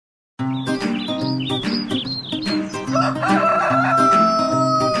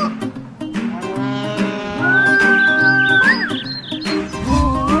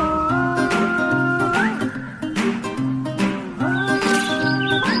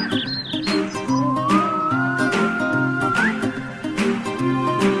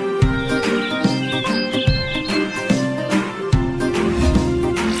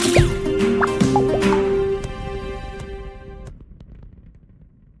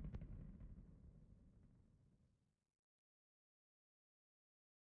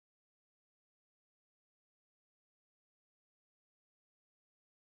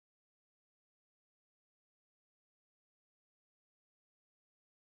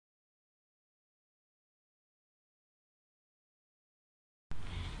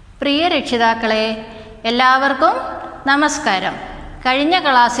പ്രിയ രക്ഷിതാക്കളെ, എല്ലാവർക്കും നമസ്കാരം. കഴിഞ്ഞ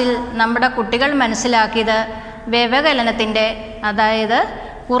ക്ലാസ്സിൽ നമ്മുടെ കുട്ടികൾ മനസ്സിലാക്കിയത് വ്യവകലനത്തിൻ്റെ, അതായത്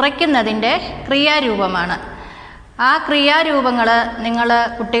കുറയ്ക്കുന്നതിൻ്റെ ക്രിയാരൂപമാണ്. ആ ക്രിയാരൂപങ്ങൾ നിങ്ങൾ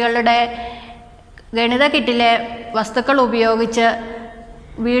കുട്ടികളുടെ ഗണിത കിറ്റിലെ വസ്തുക്കൾ ഉപയോഗിച്ച്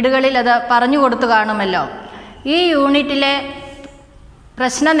വീടുകളിൽ അത് പറഞ്ഞു കൊടുത്തു കാണുമല്ലോ. ഈ യൂണിറ്റിലെ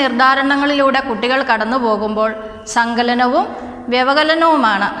പ്രശ്ന നിർദ്ധാരണങ്ങളിലൂടെ കുട്ടികൾ കടന്നു പോകുമ്പോൾ സങ്കലനവും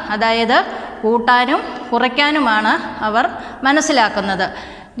വ്യവകലനവുമാണ്, അതായത് കൂട്ടാനും കുറയ്ക്കാനുമാണ് അവർ മനസ്സിലാക്കുന്നത്.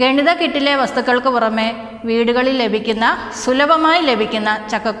 ഗണിത കിറ്റിലെ വസ്തുക്കൾക്ക് പുറമെ വീടുകളിൽ ലഭിക്കുന്ന, സുലഭമായി ലഭിക്കുന്ന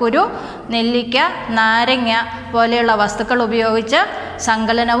ചക്കക്കുരു, നെല്ലിക്ക, നാരങ്ങ പോലെയുള്ള വസ്തുക്കൾ ഉപയോഗിച്ച്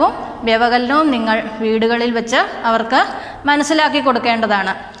സങ്കലനവും വ്യവകലനവും നിങ്ങൾ വീടുകളിൽ വെച്ച് അവർക്ക് മനസ്സിലാക്കി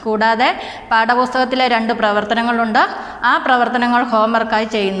കൊടുക്കേണ്ടതാണ്. കൂടാതെ പാഠപുസ്തകത്തിലെ 2 പ്രവർത്തനങ്ങളുണ്ട്. ആ പ്രവർത്തനങ്ങൾ ഹോംവർക്കായി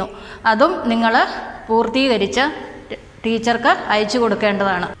ചെയ്യുന്നു. അതും നിങ്ങൾ പൂർത്തീകരിച്ച് ടീച്ചർക്ക് അയച്ചു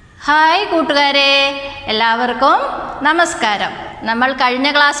കൊടുക്കേണ്ടതാണ്. ഹായ് കൂട്ടുകാരെ, എല്ലാവർക്കും നമസ്കാരം. നമ്മൾ കഴിഞ്ഞ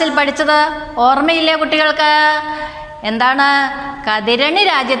ക്ലാസ്സിൽ പഠിച്ചത് ഓർമ്മയില്ലേ കുട്ടികൾക്ക്? എന്താണ്? കതിരണി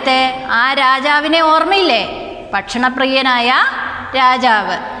രാജ്യത്തെ ആ രാജാവിനെ ഓർമ്മയില്ലേ? ഭക്ഷണപ്രിയനായ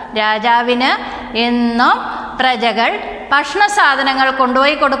രാജാവ്. രാജാവിന് എന്നും പ്രജകൾ ഭക്ഷണ സാധനങ്ങൾ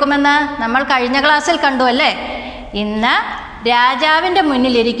കൊണ്ടുപോയി കൊടുക്കുമെന്ന് നമ്മൾ കഴിഞ്ഞ ക്ലാസ്സിൽ കണ്ടു അല്ലേ? ഇന്ന് രാജാവിൻ്റെ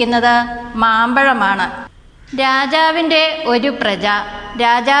മുന്നിലിരിക്കുന്നത് മാമ്പഴമാണ്. രാജാവിൻ്റെ ഒരു പ്രജ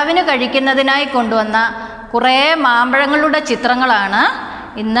രാജാവിന് കഴിക്കുന്നതിനായി കൊണ്ടുവന്ന കുറേ മാമ്പഴങ്ങളുടെ ചിത്രങ്ങളാണ്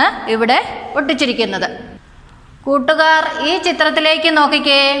ഇന്ന് ഇവിടെ ഒട്ടിച്ചിരിക്കുന്നത്. കൂട്ടുകാർ, ഈ ചിത്രത്തിലേക്ക്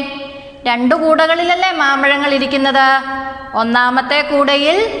നോക്കിക്കേ. 2 കൂടകളിലല്ലേ മാമ്പഴങ്ങൾ ഇരിക്കുന്നത്? ഒന്നാമത്തെ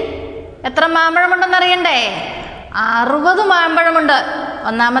കൂടയിൽ എത്ര മാമ്പഴമുണ്ടെന്നറിയണ്ടേ? 60 മാമ്പഴമുണ്ട്.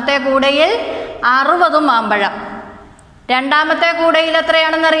 ഒന്നാമത്തെ കൂടയിൽ 60 മാമ്പഴം. രണ്ടാമത്തെ കൂടയിൽ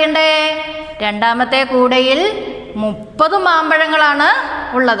എത്രയാണെന്നറിയണ്ടേ? രണ്ടാമത്തെ കൂടയിൽ 30 മാമ്പഴങ്ങളാണ്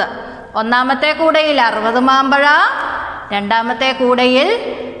ഉള്ളത്. ഒന്നാമത്തെ കൂടയിൽ 60 മാമ്പഴം, രണ്ടാമത്തെ കൂടയിൽ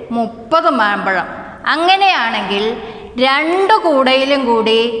 30 മാമ്പഴം. അങ്ങനെയാണെങ്കിൽ 2 കൂടയിലും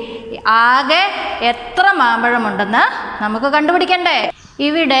കൂടി ആകെ എത്ര മാമ്പഴമുണ്ടെന്ന് നമുക്ക് കണ്ടുപിടിക്കണ്ടേ?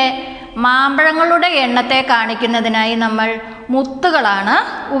 ഇവിടെ മാമ്പഴങ്ങളുടെ എണ്ണത്തെ കാണിക്കുന്നതിനായി നമ്മൾ മുത്തുകളാണ്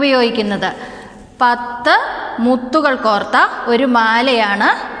ഉപയോഗിക്കുന്നത്. 10 മുത്തുകൾ കോർത്ത ഒരു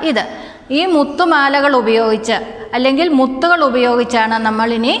മാലയാണ് ഇത്. ഈ മുത്തുമാലകൾ ഉപയോഗിച്ച്, അല്ലെങ്കിൽ മുത്തുകൾ ഉപയോഗിച്ചാണ്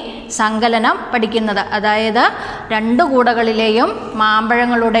നമ്മളിനി സങ്കലനം പഠിക്കുന്നത്, അതായത് 2 കൂടകളിലെയും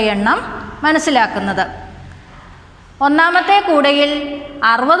മാമ്പഴങ്ങളുടെ എണ്ണം മനസ്സിലാക്കുന്നത്. ഒന്നാമത്തെ കൂടയിൽ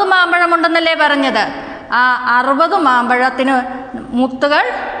 60 മാമ്പഴമുണ്ടെന്നല്ലേ പറഞ്ഞത്? ആ 60 മാമ്പഴത്തിന് മുത്തുകൾ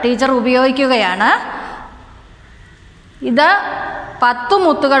ടീച്ചർ ഉപയോഗിക്കുകയാണ്. ഇത് 10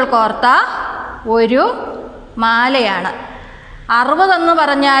 മുത്തുകൾ കോർത്ത ഒരു മാലയാണ്. 60 എന്ന്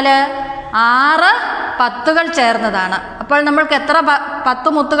പറഞ്ഞാൽ 6 10കൾ ചേർന്നതാണ്. അപ്പോൾ നമ്മൾക്ക് എത്ര 10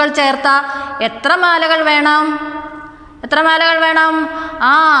 മുത്തുകൾ ചേർത്ത എത്ര മാലകൾ വേണം? എത്ര മാലകൾ വേണം?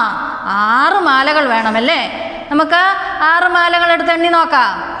 6 മാലകൾ വേണമല്ലേ? നമുക്ക് 6 മാലകൾ എടുത്ത് എണ്ണി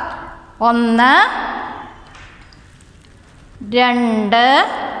നോക്കാം. 1 2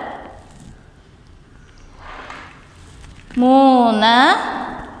 3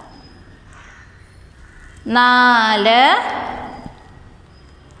 4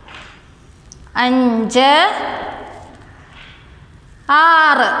 5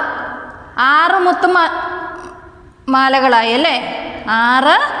 6 മുത്തുമാലകളായി അല്ലേ?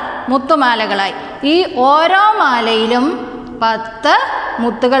 6 മുത്തുമാലകളായി. ഈ ഓരോ മാലയിലും 10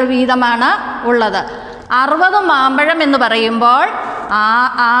 മുത്തുകൾ വീതമാണ് ഉള്ളത്. 60 മാമ്പഴം എന്ന് പറയുമ്പോൾ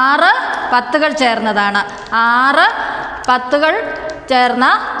 6 10കൾ ചേർന്നതാണ്. 6 10കൾ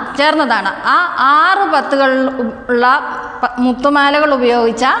ചേർന്നതാണ്. ആ 6 10കൾ ഉള്ള മുത്തുമാലകൾ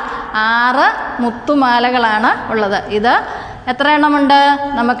ഉപയോഗിച്ച 6 മുത്തുമാലകളാണ് ഉള്ളത്. ഇത് എത്ര എണ്ണമുണ്ട്?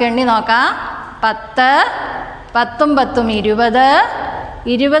 നമുക്ക് എണ്ണി നോക്കാം. 10 10 10 20,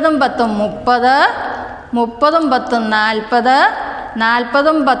 20 10 30, 30 10 40,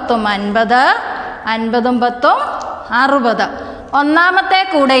 40 10 50, 50 10 60. ഒന്നാമത്തെ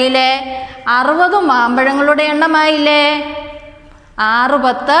കൂടയിലെ 60 മാമ്പഴങ്ങളുടെ എണ്ണമായില്ലേ? 6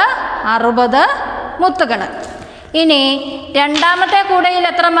 10 60 മുത്തുകൾ. ഇനി രണ്ടാമത്തെ കൂടയിൽ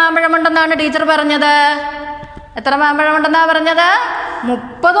എത്ര മാമ്പഴമുണ്ടെന്നാണ് ടീച്ചർ പറഞ്ഞത്? എത്ര മാമ്പഴമുണ്ടെന്നാണ് പറഞ്ഞത്?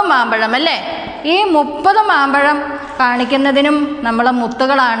 30 മാമ്പഴം അല്ലേ? ഈ 30 മാമ്പഴം കാണിക്കുന്നതിനും നമ്മൾ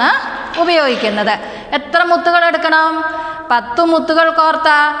മുത്തുകളാണ് ഉപയോഗിക്കുന്നത്. എത്ര മുത്തുകൾ എടുക്കണം? 10 മുത്തുകൾ കോർത്ത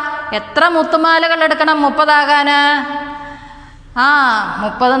എത്ര മുത്തുമാലകൾ എടുക്കണം 30 ആകാൻ?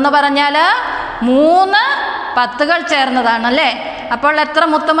 30 എന്ന് പറഞ്ഞാൽ 3 10കൾ ചേർന്നതാണല്ലേ? അപ്പോൾ എത്ര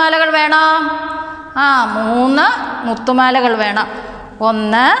മുത്തുമാലകൾ വേണം? 3 മുത്തുമാലകൾ വേണം.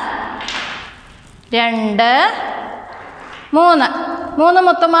 1 2 3. 3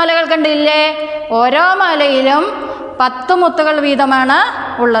 മുത്തുമാലകൾ കണ്ടില്ലേ? ഓരോ മാലയിലും 10 മുത്തുകൾ വീതമാണ്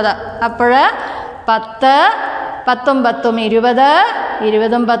ഉള്ളത്. അപ്പോൾ 10, 10 10 20, 20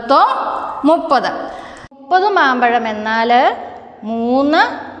 10 30. 30 മാമ്പഴം എന്നാൽ 3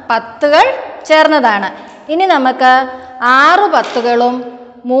 10കൾ ചേർന്നതാണ്. ഇനി നമുക്ക് 6 10കളും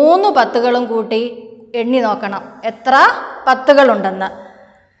 3 10കളും കൂട്ടി എണ്ണി നോക്കണം എത്ര 10കളുണ്ടെന്ന്.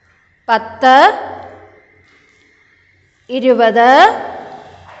 10, 20,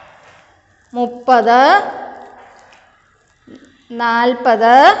 30, 40,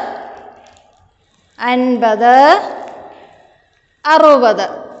 50, 60.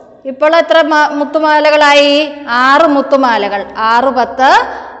 ഇപ്പോൾ എത്ര മുത്തുമാലകളായി? 6 മുത്തുമാലകൾ. 6 10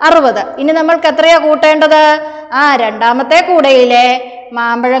 60. ഇനി നമ്മൾക്ക് എത്രയാണ് കൂട്ടേണ്ടത്? രണ്ടാമത്തെ കൂടയിലെ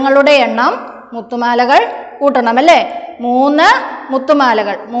മാമ്പഴങ്ങളുടെ എണ്ണം മുത്തുമാലകൾ കൂട്ടണം അല്ലേ? 3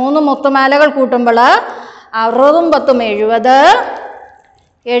 മുത്തുമാലകൾ. 3 മുത്തുമാലകൾ കൂട്ടുമ്പോൾ 60 10 70,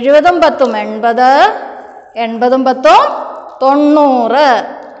 70 10 80, 80 10 90.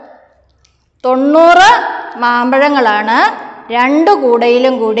 90 മാമ്പഴങ്ങളാണ് 2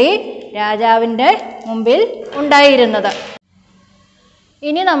 കൂടയിലും കൂടി രാജാവിൻ്റെ മുമ്പിൽ ഉണ്ടായിരുന്നത്.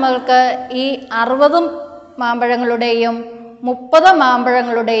 ഇനി നമ്മൾക്ക് ഈ 60 മാമ്പഴങ്ങളുടെയും 30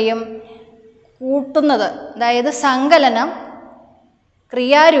 മാമ്പഴങ്ങളുടെയും കൂട്ടുന്നത്, അതായത് സങ്കലനം,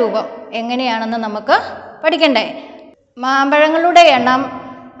 ക്രിയാരൂപം എങ്ങനെയാണെന്ന് നമുക്ക് പഠിക്കണ്ടേ? മാമ്പഴങ്ങളുടെ എണ്ണം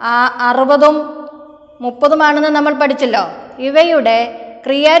 60ഉം 30ഉമാണെന്ന് നമ്മൾ പഠിച്ചല്ലോ. ഇവയുടെ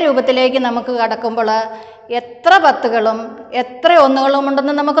ക്രിയാരൂപത്തിലേക്ക് നമുക്ക് കടക്കുമ്പോൾ എത്ര 10കളും എത്ര 1കളും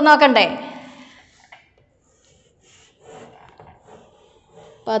ഉണ്ടെന്ന് നമുക്ക് നോക്കണ്ടേ?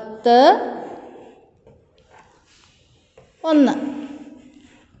 10 1.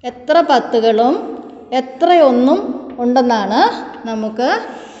 എത്ര 10കളും എത്ര 1ഉം ഉണ്ടെന്നാണ് നമുക്ക്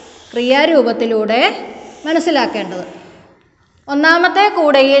ക്രിയാരൂപത്തിലൂടെ മനസ്സിലാക്കേണ്ടത്. ഒന്നാമത്തെ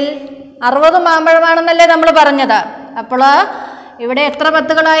കൂടയിൽ 60 മാമ്പഴമാണെന്നല്ലേ നമ്മൾ പറഞ്ഞത്. അപ്പോൾ ഇവിടെ എത്ര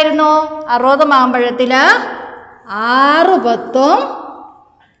 10കളായിരുന്നു? 60 മാമ്പഴത്തിൽ 6 10ഉം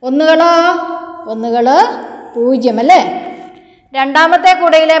 1കളോ? 1കൾ 0 അല്ലേ? രണ്ടാമത്തെ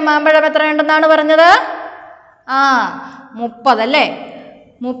കൂടയിലെ മാമ്പഴം എത്ര ഉണ്ടെന്നാണ് പറഞ്ഞത്? 30 അല്ലേ?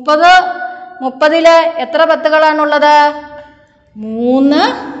 30ൽ എത്ര 10കളാണുള്ളത്? 3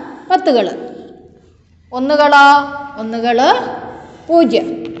 10കൾ. 1കളോ? 1കൾ 0.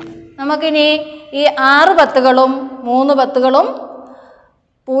 നമുക്കിനി ഈ 6 10കളും 3 10കളും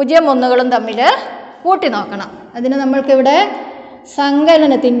 0 1കളും തമ്മിൽ കൂട്ടി നോക്കണം. അതിന് നമ്മൾക്കിവിടെ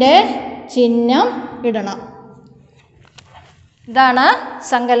സങ്കലനത്തിൻ്റെ ചിഹ്നം ഇടണം. ഇതാണ്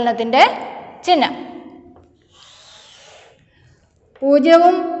സങ്കലനത്തിൻ്റെ ചിഹ്നം.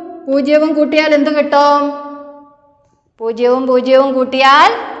 0ഉം 0ഉം കൂട്ടിയാൽ എന്ത് കിട്ടും? 0ഉം 0ഉം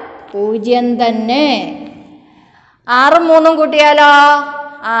കൂട്ടിയാൽ 0 തന്നെ. 6ഉം 3ഉം കൂട്ടിയാലോ?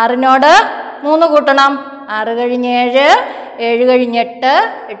 6നോട് 3 കൂട്ടണം. 6 കഴിഞ്ഞ് 7, 7 കഴിഞ്ഞ് 8,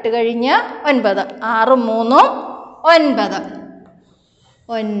 8 കഴിഞ്ഞ് 9. 6ഉം 3ഉം 9.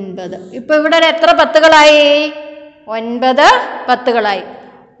 9. ഇപ്പോൾ ഇവിടെ എത്ര 10കളായി? 9 10കളായി.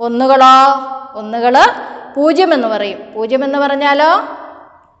 1കളോ? 1കൾ 0 എന്ന് പറയും. 0 എന്ന് പറഞ്ഞാലോ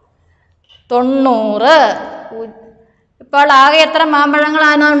 90. ഇപ്പോൾ ആകെ എത്ര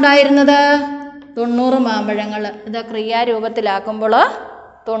മാമ്പഴങ്ങളാണ് ഉണ്ടായിരുന്നത്? 90 മാമ്പഴങ്ങൾ. ഇത് ക്രിയാരൂപത്തിലാക്കുമ്പോൾ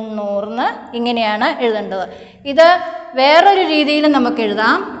 90 ഇങ്ങനെയാണ് എഴുതേണ്ടത്. ഇത് വേറൊരു രീതിയിൽ നമുക്ക്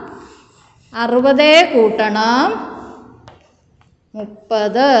എഴുതാം. 60 കൂട്ടണം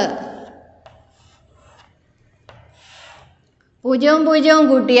 30. 0ഉം 0ഉം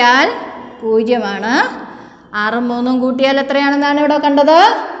കൂട്ടിയാൽ 0ആണ്. 6ഉം 3ഉം കൂട്ടിയാൽ എത്രയാണെന്നാണ് ഇവിടെ കണ്ടത്?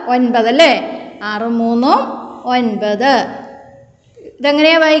 9 അല്ലേ? 6ഉം 3ഉം 9.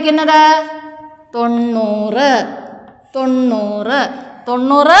 ഇതെങ്ങനെയാണ് വായിക്കുന്നത്? 90. 90.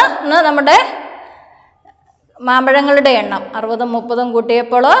 90 എന്ന് നമ്മുടെ മാമ്പഴങ്ങളുടെ എണ്ണം. 60ഉം 30ഉം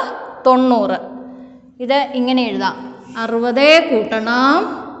കൂട്ടിയപ്പോൾ 90. ഇത് ഇങ്ങനെ എഴുതാം. 60 കൂട്ടണം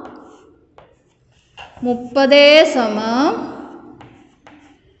 30 =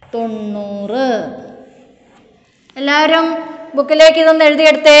 90. എല്ലാവരും ബുക്കിലേക്ക് ഇതൊന്ന്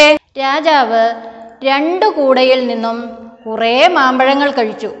എഴുതിയെടുത്തേ. രാജാവ് 2 കൂടയിൽ നിന്നും കുറേ മാമ്പഴങ്ങൾ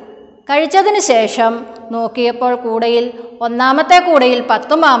കഴിച്ചു. കഴിച്ചതിന് ശേഷം നോക്കിയപ്പോൾ കൂടയിൽ ഒന്നാമത്തെ കൂടയിൽ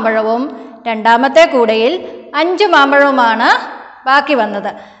 10 മാമ്പഴവും രണ്ടാമത്തെ കൂടയിൽ 5 മാമ്പഴവുമാണ് ബാക്കി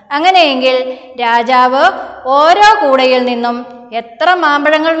വന്നത്. അങ്ങനെയെങ്കിൽ രാജാവ് ഓരോ കൂടയിൽ നിന്നും എത്ര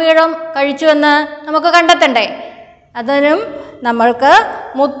മാമ്പഴങ്ങൾ വീതം കഴിച്ചുവെന്ന് നമുക്ക് കണ്ടെത്തണ്ടേ? അതിനും നമ്മൾക്ക്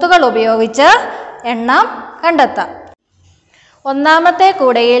മുത്തുകൾ ഉപയോഗിച്ച് എണ്ണം കണ്ടെത്താം. ഒന്നാമത്തെ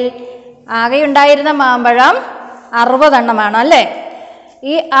കൂടയിൽ ആകെയുണ്ടായിരുന്ന മാമ്പഴം 60 എണ്ണമാണ് അല്ലേ?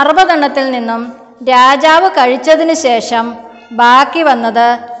 ഈ 60 എണ്ണത്തിൽ നിന്നും രാജാവ് കഴിച്ചതിന് ശേഷം ബാക്കി വന്നത്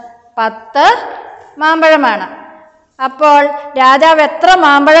 10 മാമ്പഴമാണ്. അപ്പോൾ രാജാവ് എത്ര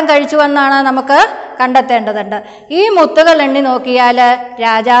മാമ്പഴം കഴിച്ചു എന്നാണ് നമുക്ക് കണ്ടെത്തേണ്ടതുണ്ട്. ഈ മുത്തുകൾ എണ്ണി നോക്കിയാൽ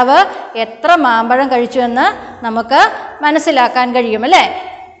രാജാവ് എത്ര മാമ്പഴം കഴിച്ചു എന്ന് നമുക്ക് മനസ്സിലാക്കാൻ കഴിയും അല്ലേ?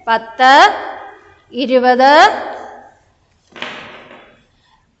 10, 20,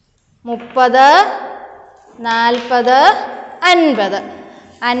 30, 40, 50.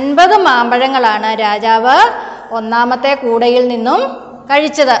 50 മാമ്പഴങ്ങളാണ് രാജാവ് ഒന്നാമത്തെ കൂടയിൽ നിന്നും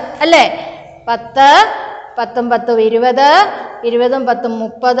കഴിച്ചത് അല്ലേ? 10, 10, 10, 20, 20, 10,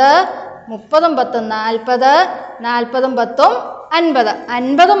 30, 30, 10, 40, 40, 10, 50.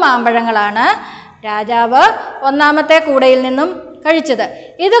 50 മാമ്പഴങ്ങളാണ് രാജാവ് ഒന്നാമത്തെ കൂടയിൽ നിന്നും കഴിച്ചത്.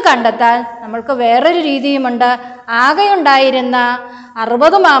 ഇത് കണ്ടെത്താൻ നമ്മൾക്ക് വേറൊരു രീതിയുമുണ്ട്. ആകെയുണ്ടായിരുന്ന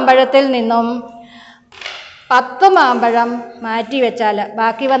 60 മാമ്പഴത്തിൽ നിന്നും 10 മാമ്പഴം മാറ്റി വെച്ചാൽ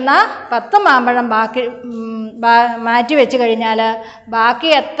ബാക്കി വന്ന 10 മാമ്പഴം മാറ്റി വെച്ച് കഴിഞ്ഞാൽ ബാക്കി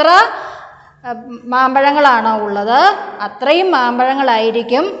എത്ര മാമ്പഴങ്ങളാണോ ഉള്ളത് അത്രയും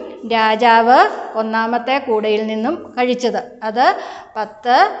മാമ്പഴങ്ങളായിരിക്കും രാജാവ് ഒന്നാമത്തെ കൂടയിൽ നിന്നും കഴിച്ചത്. അത്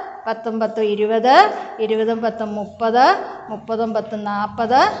 10, 10, 10, 20, 20, 10, 30, 30, 10,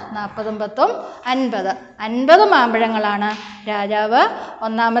 40, 40, 10, 50. 50 മാമ്പഴങ്ങളാണ് രാജാവ്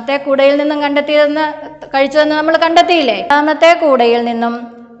ഒന്നാമത്തെ കൂടയിൽ നിന്നും കഴിച്ചതെന്ന് നമ്മൾ കണ്ടെത്തിയില്ലേ? ഒന്നാമത്തെ കൂടയിൽ നിന്നും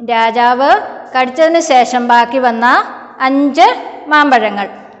രാജാവ് കഴിച്ചതിന് ശേഷം ബാക്കി വന്ന 5 മാമ്പഴങ്ങൾ.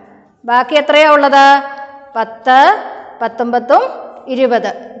 ബാക്കി എത്രയാ ഉള്ളത്? 10, 19,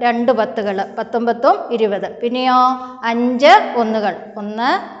 20. 2 10കൾ 19, 20. പിന്നെയോ 5 ഒന്നുകൾ 1,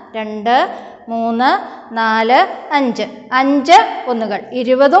 2, 3, 4, 5. 5 ഒന്നുകൾ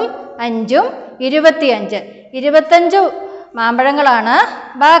 20ഉം 5ഉം 25. 25 മാമ്പഴങ്ങളാണ്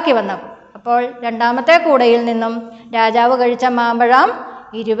ബാക്കി വന്നത്. അപ്പോൾ രണ്ടാമത്തെ കൂടയിൽ നിന്നും രാജാവ് കഴിച്ച മാമ്പഴം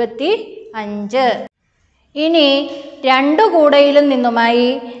 25. ഇനി 2 കൂടയിലും നിന്നുമായി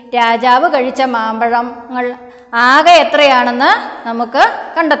രാജാവ് കഴിച്ച മാമ്പഴങ്ങൾ ആകെ എത്രയാണെന്ന് നമുക്ക്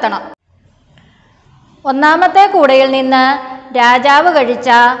കണ്ടെത്തണം. ഒന്നാമത്തെ കൂടയിൽ നിന്ന് രാജാവ് കഴിച്ച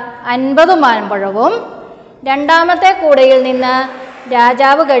 50 മാമ്പഴവും രണ്ടാമത്തെ കൂടയിൽ നിന്ന്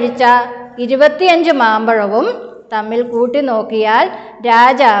രാജാവ് കഴിച്ച 25 മാമ്പഴവും തമ്മിൽ കൂട്ടി നോക്കിയാൽ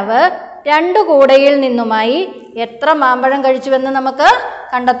രാജാവ് 2 കൂടയിൽ നിന്നുമായി എത്ര മാമ്പഴം കഴിച്ചുവെന്ന് നമുക്ക്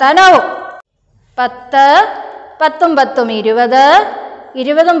കണ്ടെത്താനാവും. 10, 10, 10, 20,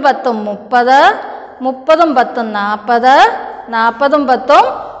 20, 10, 30, 30, 10, 40, 40, 10,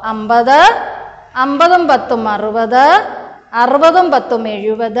 50, 50, 10, 60, 60, 10,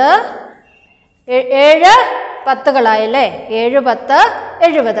 70. 7 10കളായല്ലേ? 7, 10,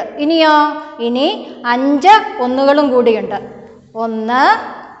 70. ഇനിയോ? ഇനി 5 ഒന്നുകളും കൂടിയുണ്ട്. 1,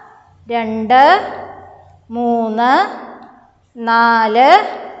 2, 3, 4,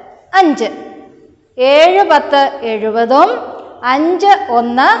 5. 7, 10, 70. 5,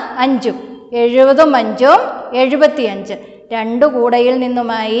 1, 5. 70, 5, 75. 2 കൂടയിൽ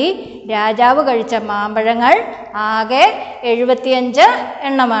നിന്നുമായി രാജാവ് കഴിച്ച മാമ്പഴങ്ങൾ ആകെ 75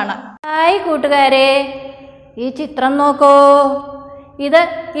 എണ്ണമാണ്. ഹായ് കൂട്ടുകാരെ, ഈ ചിത്രം നോക്കൂ. ഇത്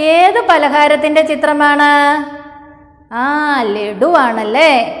ഏത് പലഹാരത്തിൻ്റെ ചിത്രമാണ്?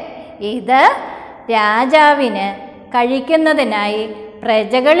 ലഡുവാണല്ലേ. ഇത് രാജാവിന് കഴിക്കുന്നതിനായി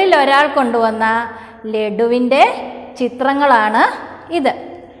പ്രജകളിൽ ഒരാൾ കൊണ്ടുവന്ന ലഡുവിൻ്റെ ചിത്രങ്ങളാണ് ഇത്.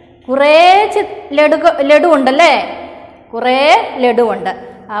 കുറേ ലഡു ഉണ്ടല്ലേ? കുറേ ലഡുവുണ്ട്.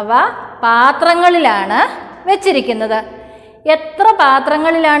 അവ പാത്രങ്ങളിലാണ് വെച്ചിരിക്കുന്നത്. എത്ര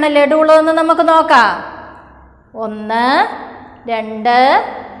പാത്രങ്ങളിലാണ് ലഡു ഉള്ളതെന്ന് നമുക്ക് നോക്കാം. 1, 2,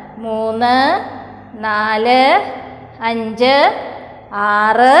 3, 4, 5,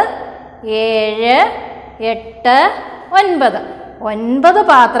 6, 7, 8, 9. 9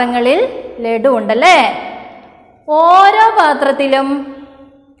 പാത്രങ്ങളിൽ ലഡു ഉണ്ടല്ലേ? ഓരോ പാത്രത്തിലും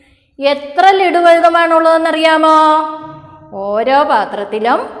എത്ര ലഡു വീതമാണുള്ളതെന്നറിയാമോ? ഓരോ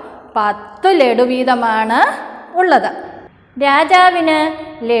പാത്രത്തിലും 10 ലഡു വീതമാണ് ഉള്ളത്. രാജാവിന്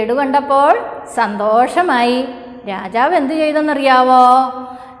ലഡു കണ്ടപ്പോൾ സന്തോഷമായി. രാജാവ് എന്തു ചെയ്തെന്നറിയാവോ?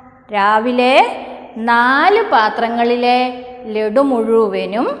 രാവിലെ 4 പാത്രങ്ങളിലെ ലഡു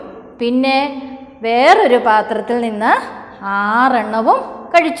മുഴുവനും പിന്നെ വേറൊരു പാത്രത്തിൽ നിന്ന് 6 എണ്ണവും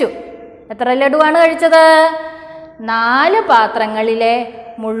കഴിച്ചു. എത്ര ലഡുവാണ് കഴിച്ചത്? 4 പാത്രങ്ങളിലെ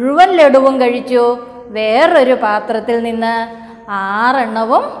മുഴുവൻ ലഡുവും കഴിച്ചു. വേറൊരു പാത്രത്തിൽ നിന്ന് 6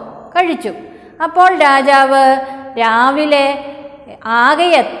 എണ്ണവും കഴിച്ചു. അപ്പോൾ രാജാവ് രാവിലെ ആകെ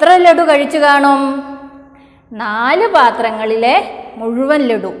എത്ര ലഡു കഴിച്ചു കാണും? 4 പാത്രങ്ങളിലെ മുഴുവൻ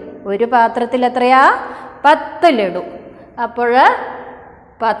ലഡു. ഒരു പാത്രത്തിൽ എത്രയാ? 10 ലഡു. അപ്പോൾ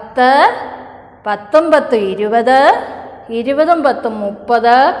 10, 10, 10, 20, 20, 10,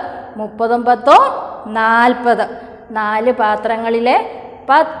 30, 30, 10, 40. 4 പാത്രങ്ങളിലെ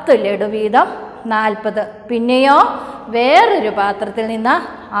 10 ലഡു വീതം 40. പിന്നെയോ വേറൊരു പാത്രത്തിൽ നിന്ന്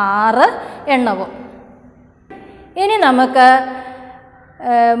 6 എണ്ണവും. ഇനി നമുക്ക്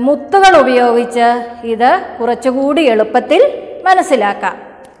മുത്തുകൾ ഉപയോഗിച്ച് ഇത് കുറച്ചുകൂടി എളുപ്പത്തിൽ മനസ്സിലാക്കാം.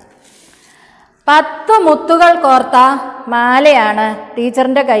 10 മുത്തുകൾ കോർത്ത മാലയാണ്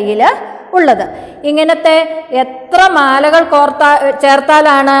ടീച്ചറിൻ്റെ കയ്യിൽ ഉള്ളത്. ഇങ്ങനത്തെ എത്ര മാലകൾ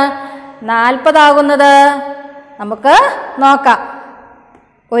ചേർത്താലാണ് 40 ആകുന്നത്? നമുക്ക് നോക്കാം.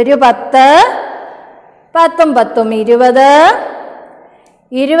 1 10, 10 10 20,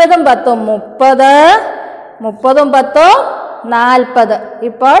 20 10 30, 30 10 40.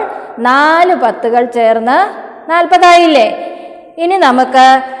 ഇപ്പോൾ 4 10കൾ ചേർന്ന് 40 ആയില്ലേ? ഇനി നമുക്ക്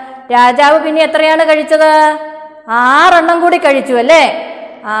രാജാവ് പിന്നെ എത്രയാണ് കഴിച്ചത്? 6 എണ്ണം കൂടി കഴിച്ചു അല്ലേ?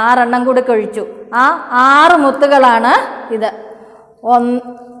 6 എണ്ണം കൂടി കഴിച്ചു. ആ 6 മുത്തുകളാണ് ഇത്. 1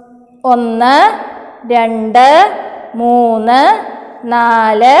 2 3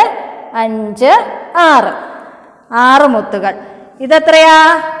 4 5 6. 6 മുത്തുകൾ. ഇതെത്രയാ?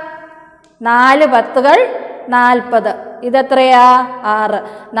 4 10കൾ 40. ഇതെത്രയാ? 6.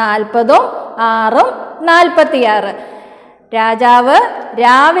 40ഉം 6ഉം 46. രാജാവ്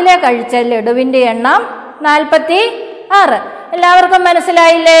രാവിലെ കഴിച്ച ലഡുവിൻ്റെ എണ്ണം 46. എല്ലാവർക്കും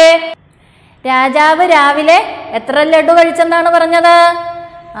മനസ്സിലായില്ലേ? രാജാവ് രാവിലെ എത്ര ലഡു കഴിച്ചെന്നാണ് പറഞ്ഞത്?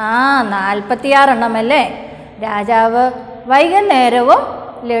 46 എണ്ണം അല്ലേ? രാജാവ് വൈകുന്നേരവും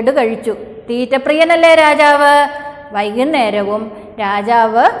ലഡു കഴിച്ചു. തീറ്റപ്രിയനല്ലേ രാജാവ്? വൈകുന്നേരവും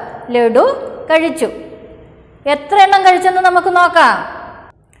രാജാവ് ലഡു കഴിച്ചു. എത്ര എണ്ണം കഴിച്ചെന്ന് നമുക്ക് നോക്കാം.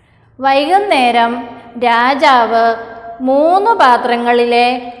 വൈകുന്നേരം രാജാവ് 3 പാത്രങ്ങളിലെ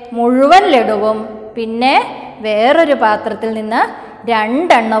മുഴുവൻ ലഡുവും പിന്നെ വേറൊരു പാത്രത്തിൽ നിന്ന്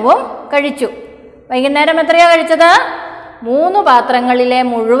 2 എണ്ണവും കഴിച്ചു. വൈകുന്നേരം എത്രയാ കഴിച്ചത്? 3 പാത്രങ്ങളിലെ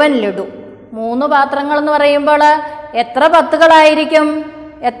മുഴുവൻ ലഡു. 3 പാത്രങ്ങൾ എന്ന് പറയുമ്പോൾ എത്ര പത്തുകളായിരിക്കും?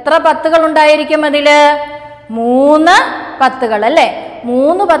 എത്ര പത്തുകൾ ഉണ്ടായിരിക്കും അതിൽ? 3 പത്തുകൾ അല്ലേ?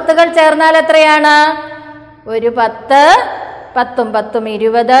 3 പത്തുകൾ ചേർന്നാൽ എത്രയാണ്? 1 10, 10 10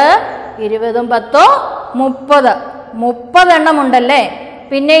 20, 20 10 30. 30 എണ്ണം ഉണ്ടല്ലേ?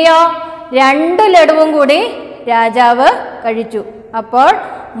 പിന്നെയോ 2 ലഡുവും കൂടി രാജാവ് കഴിച്ചു. അപ്പോൾ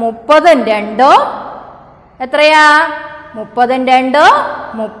 30ഉം 2ഉം എത്രയാ? 30ഉം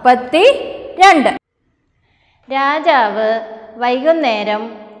 2ഉം 32. രാജാവ് വൈകുന്നേരം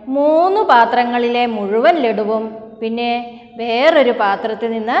 3 പാത്രങ്ങളിലെ മുഴുവൻ ലഡുവും പിന്നെ വേറൊരു പാത്രത്തിൽ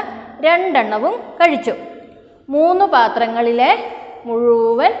നിന്ന് 2 എണ്ണവും കഴിച്ചു. 3 പാത്രങ്ങളിലെ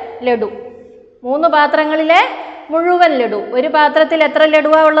മുഴുവൻ ലഡു. 3 പാത്രങ്ങളിലെ മുഴുവൻ ലഡു. ഒരു പാത്രത്തിൽ എത്ര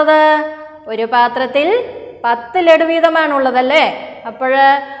ലഡുവാണ് ഉള്ളത്? ഒരു പാത്രത്തിൽ 10 ലഡു വീതമാണുള്ളതല്ലേ? അപ്പോൾ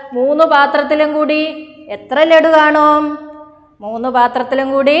 3 പാത്രത്തിലും കൂടി എത്ര ലഡു കാണും? 3 പാത്രത്തിലും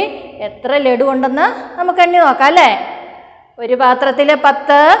കൂടി എത്ര ലഡു ഉണ്ടെന്ന് നമുക്ക് എണ്ണി നോക്കാം അല്ലേ? ഒരു പാത്രത്തിൽ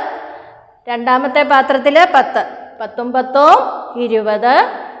 10, രണ്ടാമത്തെ പാത്രത്തിൽ 10, 10ഉം 10ഉം 20,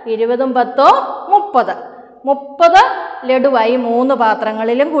 20ഉം 10ഉം 30. 30 ലഡുവായി 3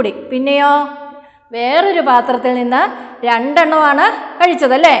 പാത്രങ്ങളിലും കൂടി. പിന്നെയോ വേറൊരു പാത്രത്തിൽ നിന്ന് 2 എണ്ണമാണ്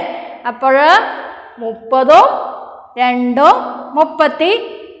കഴിച്ചതല്ലേ? അപ്പോൾ 30ഉം 2ഉം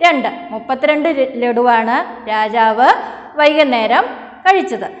 32. 32 ലഡുവാണ് രാജാവ് വൈകുന്നേരം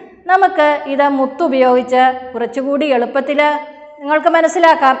കഴിച്ചത്. നമുക്ക് ഇത് മുത്തുപയോഗിച്ച് കുറച്ചുകൂടി എളുപ്പത്തിൽ നിങ്ങൾക്ക്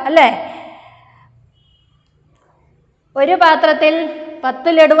മനസ്സിലാക്കാം അല്ലേ? ഒരു പാത്രത്തിൽ 10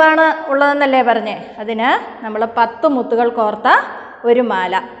 ലഡുവാണ് ഉള്ളതെന്നല്ലേ പറഞ്ഞേ? അതിന് നമ്മൾ 10 മുത്തുകൾ കോർത്ത ഒരു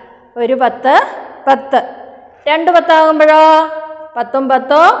മാല. 1 10 10. 2 10 ആകുമ്പോഴോ 10ഉം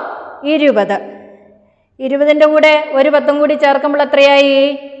 10ഉം 20. 20ൻ്റെ കൂടെ ഒരു 10ഉം കൂടി ചേർക്കുമ്പോൾ എത്രയായി?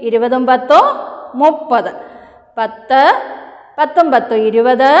 20ഉം 10ഉം 30. 10 10ഉം 10ഉം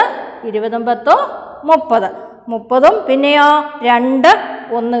 20, 20ഉം 10ഉം 30. 30ഉം പിന്നെയോ 2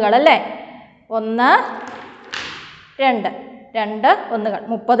 ഒന്നുകൾ അല്ലേ? 1 2 2 ഒന്നുകൾ.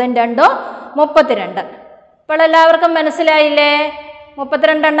 30ഉം 2ഉം 32. ഇപ്പോൾ എല്ലാവർക്കും മനസ്സിലായില്ലേ?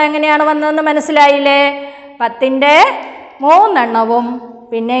 32 എണ്ണം എങ്ങനെയാണ് വന്നതെന്ന് മനസ്സിലായില്ലേ? 10ൻ്റെ 3 എണ്ണവും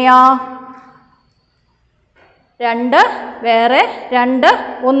പിന്നെയോ 2 വേറെ 2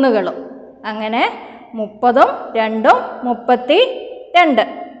 ഒന്നുകളും. അങ്ങനെ 30ഉം 2ഉം 32.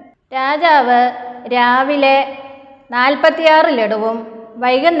 രാജാവ് രാവിലെ 46 ലഡുവും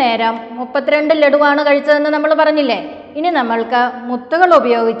വൈകുന്നേരം 32 ലഡുവാണ് കഴിച്ചതെന്ന് നമ്മൾ പറഞ്ഞില്ലേ? ഇനി നമ്മൾക്ക് മുത്തുകൾ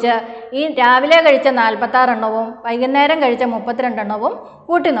ഉപയോഗിച്ച് ഈ രാവിലെ കഴിച്ച 46 എണ്ണവും വൈകുന്നേരം കഴിച്ച 32 എണ്ണവും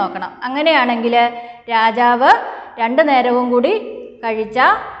കൂട്ടി നോക്കണം. അങ്ങനെയാണെങ്കിൽ രാജാവ് 2 നേരവും കൂടി കഴിച്ച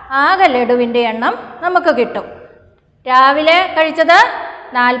ആകെ ലഡുവിൻ്റെ എണ്ണം നമുക്ക് കിട്ടും. രാവിലെ കഴിച്ചത്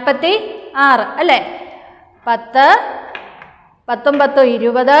 46 അല്ലേ? 10 10ഉം 10ഉം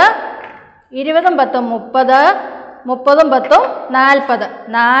 20, 20ഉം 10ഉം 30, 30ഉം 10ഉം 40.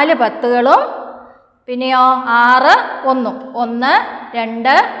 4 പത്തുകളും പിന്നെയോ 6 1ഉം 1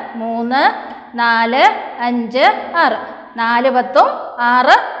 2 3 4 5 6. 4 10ഉം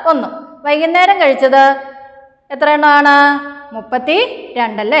 6 1ഉം. വൈകുന്നേരം കഴിച്ചത് എത്ര എണ്ണമാണ്?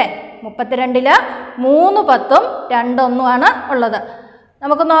 32 അല്ലേ? 32ൽ 3 10ഉം 2 1ഉമാണ് ഉള്ളത്.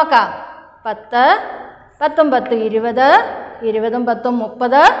 നമുക്ക് നോക്കാം. 10 10ഉം 10 20, 20ഉം 10ഉം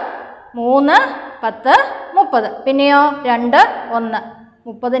 30, 3 10 30. പിന്നെയോ 2 1,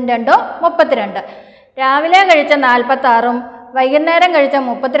 30ഉം 2ഉം 32. രാവിലെ കഴിച്ച 46ഉം വൈകുന്നേരം കഴിച്ച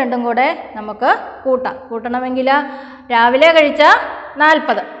 32ഉം കൂടെ നമുക്ക് കൂട്ടാം. കൂട്ടണമെങ്കിൽ രാവിലെ കഴിച്ച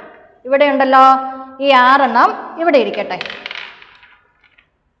 40 ഇവിടെ ഉണ്ടല്ലോ, ഈ 6 എണ്ണം ഇവിടെ ഇരിക്കട്ടെ.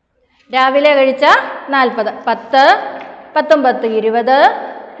 രാവിലെ കഴിച്ച 40, 10 10ഉം 10 20,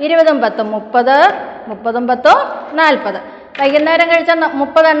 20ഉം 10 30, 30ഉം 10 40. വൈകുന്നേരം കഴിച്ച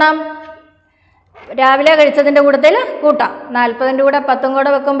 30 എണ്ണം രാവിലെ കഴിച്ചതിൻ്റെ കൂട്ടത്തിൽ കൂട്ടാം. 40ൻ്റെ കൂടെ 10ഉം കൂടെ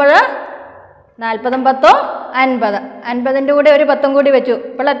വെക്കുമ്പോൾ 40ഉം 10ഉം 50. 50ൻ്റെ കൂടെ ഒരു 10ഉം കൂടി വെച്ചു,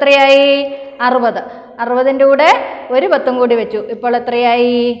 ഇപ്പോൾ എത്രയായി? 60. 60ൻ്റെ കൂടെ ഒരു 10ഉം കൂടി വെച്ചു, ഇപ്പോൾ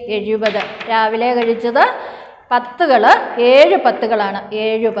എത്രയായി? 70. രാവിലെ കഴിച്ചത് 10കൾ 7 10കളാണ്.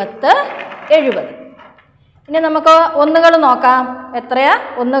 7 10 70. ഇനി നമുക്ക് ഒന്നുകൾ നോക്കാം. എത്രയാ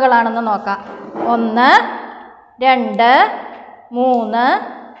ഒന്നുകളാണെന്ന് നോക്കാം. 1 2 3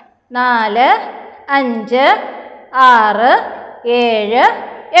 4 5 6 7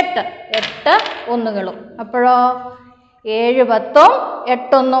 8. 8 ഒന്നുകളും. അപ്പോഴോ 7 10ഉം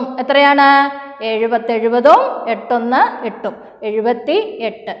 8 1ഉം എത്രയാണ്? 7 10 70ഉം 8 1 8ഉം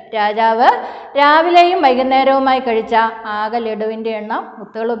 78. രാജാവ് രാവിലെയും വൈകുന്നേരവുമായി കഴിച്ച ആകെ ലഡുവിൻ്റെ എണ്ണം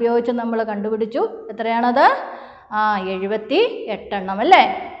മുത്തുകൾ ഉപയോഗിച്ച് നമ്മൾ കണ്ടുപിടിച്ചു. എത്രയാണത്? 78 എണ്ണം അല്ലേ?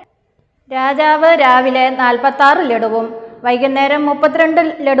 രാജാവ് രാവിലെ 46 ലഡുവും വൈകുന്നേരം 32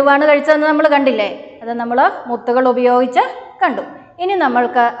 ലഡുവാണ് കഴിച്ചതെന്ന് നമ്മൾ കണ്ടില്ലേ? അത് നമ്മൾ മുത്തുകൾ ഉപയോഗിച്ച് കണ്ടു. ഇനി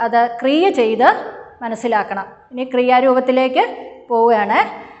നമ്മൾക്ക് അത് ക്രിയ ചെയ്ത് മനസ്സിലാക്കണം. ഇനി ക്രിയാരൂപത്തിലേക്ക് പോവുകയാണ്.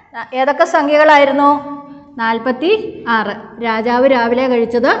 ഏതൊക്കെ സംഖ്യകളായിരുന്നു? 46. രാജാവ് രാവിലെ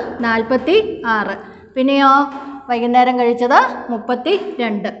കഴിച്ചത് 46. പിന്നെയോ വൈകുന്നേരം കഴിച്ചത്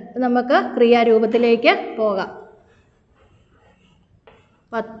 32. നമുക്ക് ക്രിയാരൂപത്തിലേക്ക് പോകാം.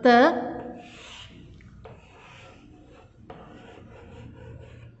 10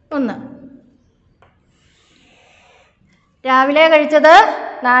 1. രാവിലെ കഴിച്ചത്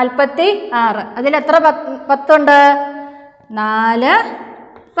 46. അതിലെത്ര 10 ഉണ്ട്? 4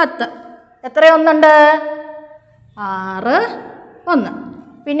 10. എത്ര ഒന്നുണ്ട്? 6 1.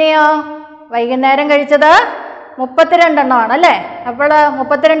 പിന്നെയോ വൈകുന്നേരം കഴിച്ചത് 32 എണ്ണമാണ് അല്ലേ? അപ്പോൾ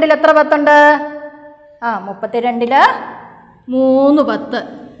 32ൽ എത്ര 10 ഉണ്ട്? 32ൽ 3 10.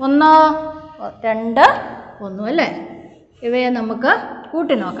 1 2 1 അല്ലേ? ഇവയെ നമുക്ക്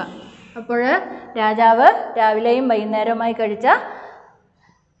കൂട്ടി നോക്കാം. അപ്പോൾ രാജാവ് രാവിലെയും വൈകുന്നേരവുമായി കഴിച്ച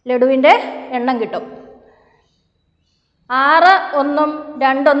ലഡുവിൻ്റെ എണ്ണം കിട്ടും. 6 1ഉം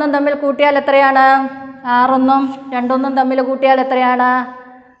 2 1ഉം തമ്മിൽ കൂട്ടിയാൽ എത്രയാണ്? 6 1ഉം 2 1ഉം തമ്മിൽ കൂട്ടിയാൽ എത്രയാണ്?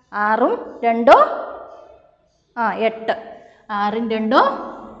 6ഉം 2ഉം 8. 6ഉം 2ഉം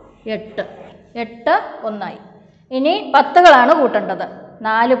 8. 8 1ആയി. ഇനി 10കളാണ് കൂട്ടേണ്ടത്.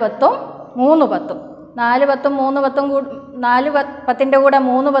 4 10ഉം 3 10ഉം. 4 10ഉം 3 10ഉം 4 10ൻ്റെ കൂടെ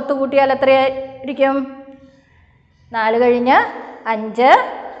 3 10 കൂട്ടിയാൽ എത്രയായിരിക്കും? 4 കഴിഞ്ഞ് 5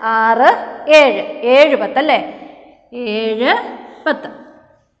 6 7. 7 10 അല്ലേ? 7 10.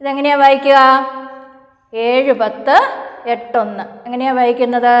 ഇതെങ്ങനെയാണ് വായിക്കുക? 7 10 8 1. എങ്ങനെയാണ്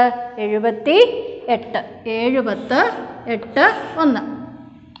വായിക്കുന്നത്? 78. 7 10 8 1.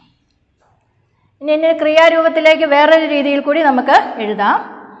 ഇനി ക്രിയാരൂപത്തിലേക്ക് വേറൊരു രീതിയിൽ കൂടി നമുക്ക് എഴുതാം.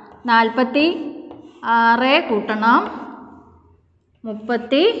 46 കൂട്ടണം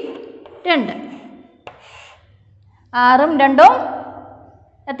 32. 6ഉം 2ഉം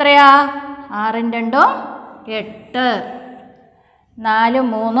എത്രയാ? 6ഉം 2ഉം 8. 4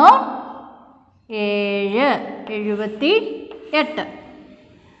 3ഉം 7. 78.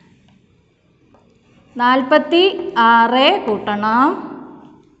 46 കൂട്ടണം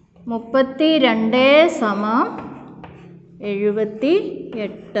 32 സമം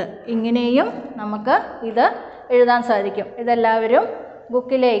 78. ഇങ്ങനെയും നമുക്ക് ഇത് എഴുതാൻ സാധിക്കും. ഇതെല്ലാവരും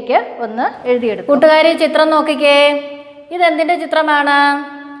ബുക്കിലേക്ക് ഒന്ന് എഴുതിയെടുക്കും. കൂട്ടുകാരി ചിത്രം നോക്കിക്കേ. ഇതെന്തിൻ്റെ ചിത്രമാണ്?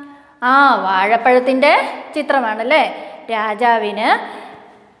 വാഴപ്പഴത്തിൻ്റെ ചിത്രമാണല്ലേ. രാജാവിന്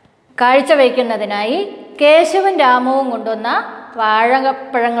കാഴ്ചവയ്ക്കുന്നതിനായി കേശവും രാമവും കൊണ്ടുവന്ന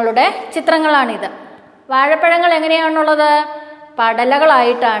വാഴപ്പഴങ്ങളുടെ ചിത്രങ്ങളാണിത്. വാഴപ്പഴങ്ങൾ എങ്ങനെയാണുള്ളത്?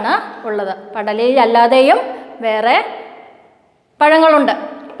 പടലകളായിട്ടാണ് ഉള്ളത്. പടലയിലല്ലാതെയും വേറെ പഴങ്ങളുണ്ട്.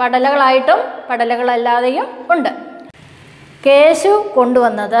 പടലകളായിട്ടും പടലകളല്ലാതെയും ഉണ്ട്. കേശു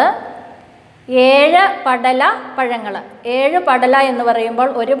കൊണ്ടുവന്നത് 7 പടല പഴങ്ങൾ. 7 പടല എന്ന് പറയുമ്പോൾ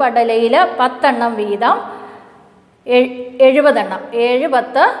ഒരു പടലയിൽ 10 എണ്ണം വീതം 70 എണ്ണം. 7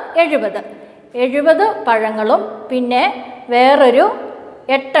 10 70. 70 പഴങ്ങളും പിന്നെ വേറൊരു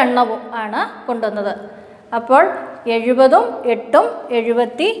 8 എണ്ണവും ആണ് കൊണ്ടുവന്നത്. അപ്പോൾ 70ഉം 8ഉം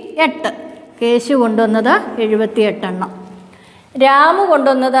 78. കേശു കൊണ്ടുവന്നത് 78 എണ്ണം. രാമു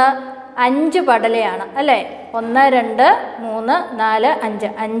കൊണ്ടുവന്നത് 5 പടലയാണ് അല്ലേ. 1 2 3 4 5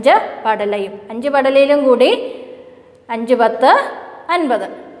 5 പടലയും 5 പടലയിലും കൂടി 5 10 50.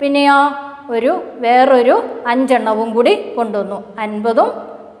 പിന്നെയോ വേറൊരു 5 എണ്ണവും കൂടി കൊണ്ടുവന്നു. 50ഉം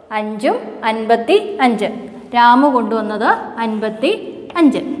 5ഉം 55. രാമു കൊണ്ടുവന്നത്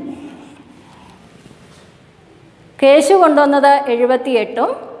 55. കേശു കൊണ്ടുവന്നത് 78ഉം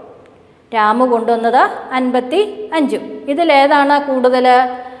രാമു കൊണ്ടുവന്നത് 55. ഇതിലേതാണ് കൂടുതൽ?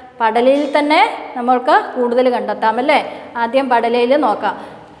 പടലയിൽ തന്നെ നമ്മൾക്ക് കൂടുതൽ കണ്ടെത്താം അല്ലേ. ആദ്യം പടലയിൽ നോക്കാം.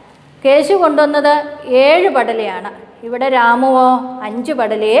 കേശു കൊണ്ടുവന്നത് 7 പടലയാണ്. ഇവിടെ രാമുവോ 5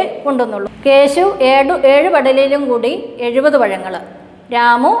 പടലയെ കൊണ്ടുവന്നുള്ളൂ. കേശു 7 പടലയിലും കൂടി 70 പഴങ്ങൾ.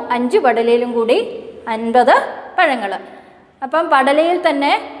 രാമു 5 പടലയിലും കൂടി 50 പഴങ്ങൾ. അപ്പം പടലയിൽ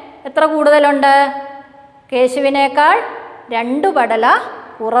തന്നെ എത്ര കൂടുതലുണ്ട്? കേശുവിനേക്കാൾ 2 പടല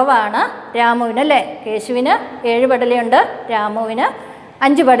കുറവാണ് രാമുവിന് അല്ലേ. കേശുവിന് 7 പടലയുണ്ട്, രാമുവിന്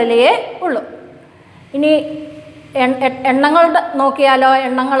 5 പടലയേ ഉള്ളൂ. ഇനി എണ്ണങ്ങൾ നോക്കിയാലോ.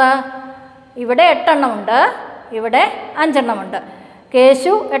 എണ്ണങ്ങൾ ഇവിടെ 8 എണ്ണമുണ്ട്, ഇവിടെ 5 എണ്ണമുണ്ട്.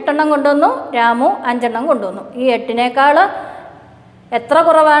 കേശു 8 എണ്ണം കൊണ്ടുവന്നു, രാമു 5 എണ്ണം കൊണ്ടുവന്നു. ഈ 8നേക്കാൾ എത്ര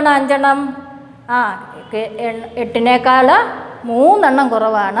കുറവാണ് 5 എണ്ണം? 8നേക്കാൾ 3 എണ്ണം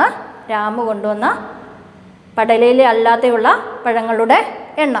കുറവാണ് രാമു കൊണ്ടുവന്ന പടലയിൽ അല്ലാതെയുള്ള പഴങ്ങളുടെ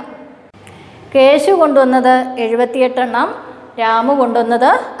എണ്ണം. കേശു കൊണ്ടുവന്നത് 78 എണ്ണം, രാമു കൊണ്ടുവന്നത്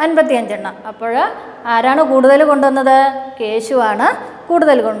 55 എണ്ണം. അപ്പോൾ ആരാണ് കൂടുതൽ കൊണ്ടുവന്നത്? കേശുവാണ്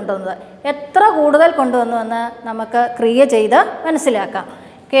കൂടുതൽ കൊണ്ടുവന്നത്. എത്ര കൂടുതൽ കൊണ്ടുവന്നുവെന്ന് നമുക്ക് ക്രിയ ചെയ്ത് മനസ്സിലാക്കാം.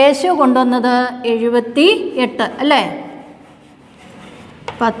 കേശു കൊണ്ടുവന്നത് 78 അല്ലേ.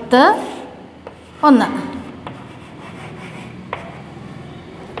 10 1.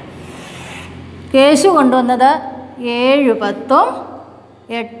 കേശു കൊണ്ടുവന്നത് 7 10ഉം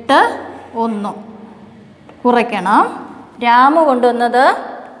 8 1. കുറയ്ക്കണം. രാമു കൊണ്ടുവന്നത്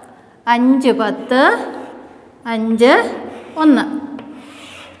 5 10 5 1.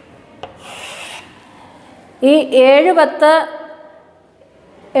 ഈ 7 10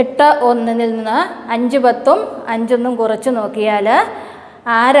 8 1 നിന്ന് 5 10ഉം 5 1 കുറച്ച് നോക്കിയാൽ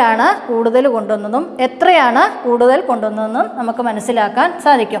ആരാണ് കൂടുതൽ കൊണ്ടുവന്നതും എത്രയാണ് കൂടുതൽ കൊണ്ടുവന്നതെന്നും നമുക്ക് മനസ്സിലാക്കാൻ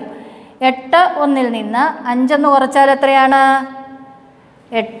സാധിക്കും. 8 1 നിന്ന് 5 1 കുറച്ചാൽ എത്രയാണ്?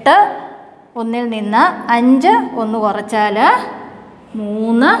 8 1 നിന്ന് 5 1 കുറച്ചാൽ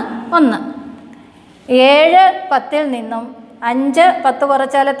 3 1. 7 10 നിന്നും 5 10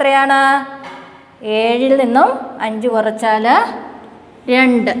 കുറച്ചാൽ എത്രയാണ്? 7 നിന്നും 5 കുറച്ചാൽ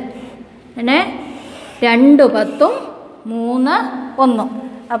 2. പിന്നെ 2 10ഉം 3 1.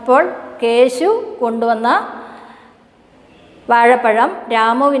 അപ്പോൾ കേശു കൊണ്ടുവന്ന വാഴപ്പഴം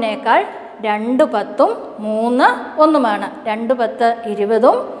രാമുവിനേക്കാൾ 2 10ഉം 3 1ഉമാണ്. 2 10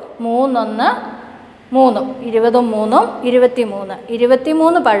 20ഉം 3 1 3ഉം. 20ഉം 3ഉം 23.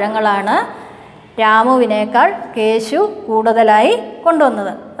 23 പഴങ്ങളാണ് രാമുവിനേക്കാൾ കേശു കൂടുതലായി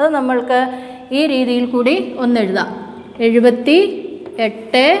കൊണ്ടുവന്നത്. അത് നമ്മൾക്ക് ഈ രീതിയിൽ കൂടി ഒന്നെഴുതാം.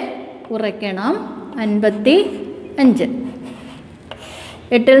 78 കുറയ്ക്കണം 55.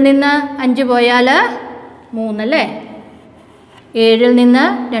 8 നിന്ന് 5 പോയാൽ 3 അല്ലേ. 7 നിന്ന്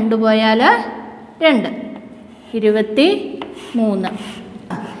 2 പോയാൽ 2. 23.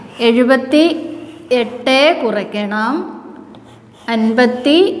 78 കുറയ്ക്കണം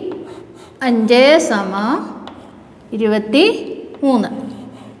 55 സമം 23.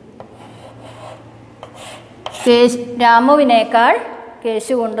 രാമുവിനേക്കാൾ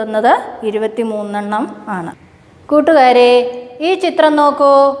കേശു കൊണ്ടുവന്നത് 23 എണ്ണം ആണ്. കൂട്ടുകാരെ, ഈ ചിത്രം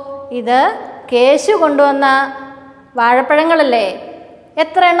നോക്കൂ. ഇത് കേശു കൊണ്ടുവന്ന വാഴപ്പഴങ്ങളല്ലേ.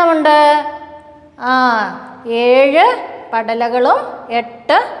 എത്ര എണ്ണമുണ്ട്? 7 പടലകളും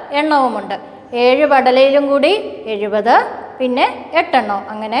 8 എണ്ണവുമുണ്ട്. 7 പടലയിലും കൂടി 70, പിന്നെ 8 എണ്ണവും.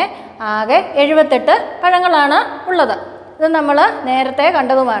 അങ്ങനെ ആകെ 78 പഴങ്ങളാണ് ഉള്ളത്. ഇത് നമ്മൾ നേരത്തെ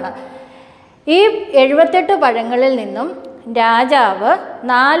കണ്ടതുമാണ്. ഈ 78 പഴങ്ങളിൽ നിന്നും രാജാവ്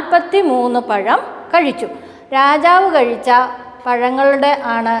 43 പഴം കഴിച്ചു. രാജാവ് കഴിച്ച പഴങ്ങളുടെ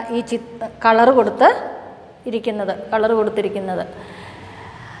ആണ് ഈ കളർ കൊടുത്തിരിക്കുന്നത്.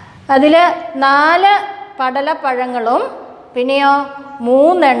 അതിൽ 4 പടലപ്പഴങ്ങളും പിന്നെയോ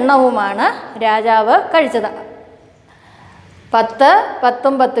 3 എണ്ണവുമാണ് രാജാവ് കഴിച്ചത്. 10, 10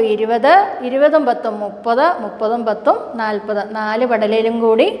 10 20, 20 10 30, 30 10 40. 4 പടലയിലും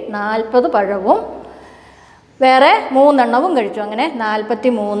കൂടി 40 പഴവും വേറെ 3 എണ്ണവും കഴിച്ചു. അങ്ങനെ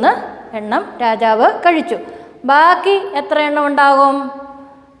 43 എണ്ണം രാജാവ് കഴിച്ചു. ബാക്കി എത്ര എണ്ണം ഉണ്ടാകും?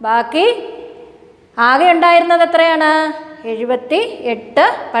 ബാക്കി ആകെ ഉണ്ടായിരുന്നത് എത്രയാണ്? 78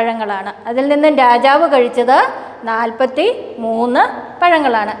 പഴങ്ങളാണ്. അതിൽ നിന്നും രാജാവ് കഴിച്ചത് 43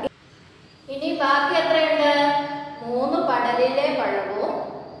 പഴങ്ങളാണ്. ഇനി ബാക്കി എത്രയുണ്ട്? 3 പടലിലെ പഴവും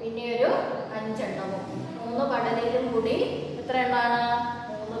പിന്നെ ഒരു 5 എണ്ണവും. 3 പടലിലും കൂടി എത്ര എണ്ണമാണ്?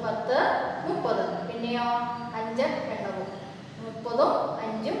 3 10 30. പിന്നെയോ 5 എണ്ണവും. 30ഉം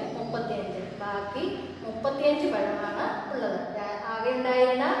 5ഉം 35. ബാക്കി 35 പഴമാണ് ഉള്ളത്. ആകെ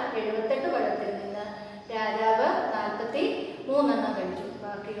ഉണ്ടായിരുന്ന 78 പഴത്തിൽ നിന്ന് രാജാവ് 43 എണ്ണം കഴിച്ചു.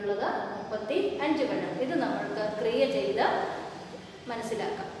 ബാക്കിയുള്ളത് 35 പഴം. ഇത് നമ്മൾക്ക് ക്രിയ ചെയ്ത്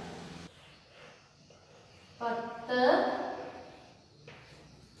മനസ്സിലാക്കാം. 10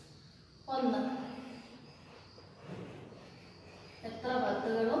 1. എത്ര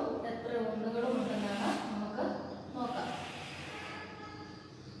പത്തുകളും എത്ര ഒന്നുകളും ഉണ്ടെന്നാണ് നമുക്ക് നോക്കാം.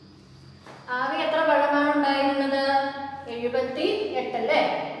 ആകെ എത്ര പഴമാണ് ഉണ്ടായിരുന്നത്? 78 അല്ലേ?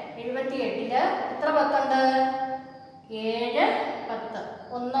 78ല് എത്ര പത്തുണ്ട്? 7 10.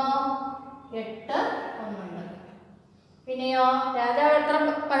 1 8 ഒന്നുണ്ട്. പിന്നെയോ രാജാവ് എത്ര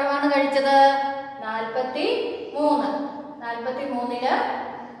പഴമാണ് കഴിച്ചത്? 43. 43ല്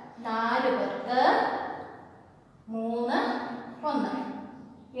 4 10 3 1.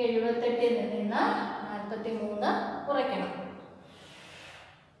 78ൽ നിന്ന് 43 കുറയ്ക്കണം.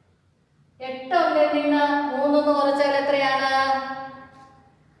 8 1ൽ നിന്ന് 3 കുറച്ചാൽ എത്രയാണ്?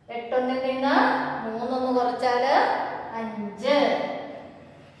 8 1ൽ നിന്ന് 3 കുറച്ചാൽ 5.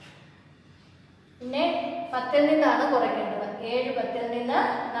 പിന്നെ 10ൽ നിന്നാണ് കുറയ്ക്കേണ്ടത്. 7 10ൽ നിന്ന്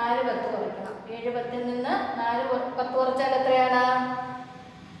 4 10 കുറയ്ക്കണം. 7 10ൽ നിന്ന് 4 10 കുറച്ചാൽ എത്രയാണ്?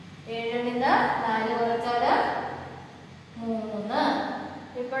 7ൽ നിന്ന് 4 കുറച്ചാൽ 3.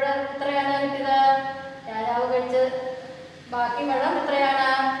 ഇപ്പോൾ എത്രയാണ് കിട്ടിയത്? രാജാവ് കഴിച്ച് ബാക്കി പഴം എത്രയാണ്?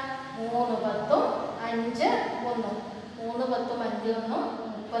 3 10ഉം 5 1ഉം. 3 10ഉം 5 1ഉം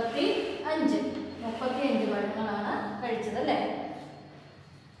 35 പഴങ്ങളാണ് കഴിച്ചത് അല്ലേ?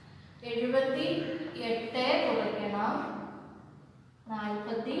 78 കുറയ്ക്കണം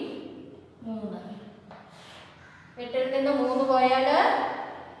 43. 8ൽ നിന്ന് 3 പോയാൽ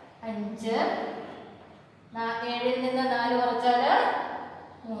 5. 7ൽ നിന്ന് 4 കുറച്ചാൽ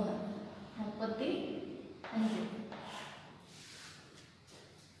 3. 35.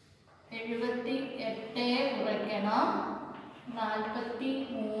 78 കുറയ്ക്കണം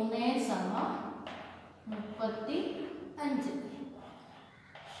 43 സമം 35.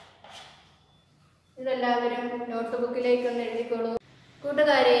 ഇതെല്ലാവരും നോട്ട് ബുക്കിലേക്ക് ഒന്ന് എഴുതിക്കോളൂ.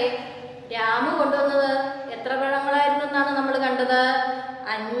 കൂട്ടുകാരെ, രാമു കൊണ്ടുവന്നത് എത്ര പഴങ്ങളായിരുന്നു എന്നാണ് നമ്മൾ കണ്ടത്?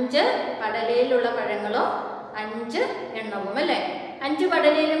 5 പടലയിലുള്ള പഴങ്ങളും 5 എണ്ണവും അല്ലേ? 5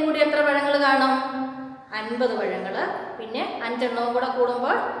 പടലയിലും കൂടി എത്ര പഴങ്ങൾ കാണും? 50 പഴങ്ങൾ. പിന്നെ 5 എണ്ണവും കൂടെ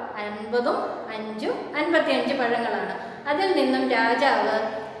കൂടുമ്പോൾ 50ഉം 5ഉം 55 പഴങ്ങളാണ്. അതിൽ നിന്നും രാജാവ്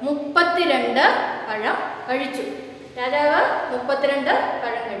 32 പഴം കഴിച്ചു. രാജാവ് 32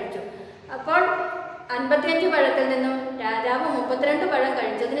 പഴം കഴിച്ചു. അപ്പോൾ 55 പഴത്തിൽ നിന്നും രാജാവ് 32 പഴം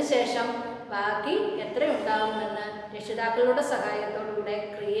കഴിച്ചതിന് ശേഷം ബാക്കി എത്രയുണ്ടാകുമെന്ന് രക്ഷിതാക്കളുടെ സഹായത്തോടുകൂടെ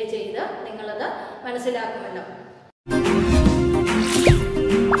ക്രിയ ചെയ്ത് നിങ്ങളത് മനസ്സിലാക്കുമല്ലോ.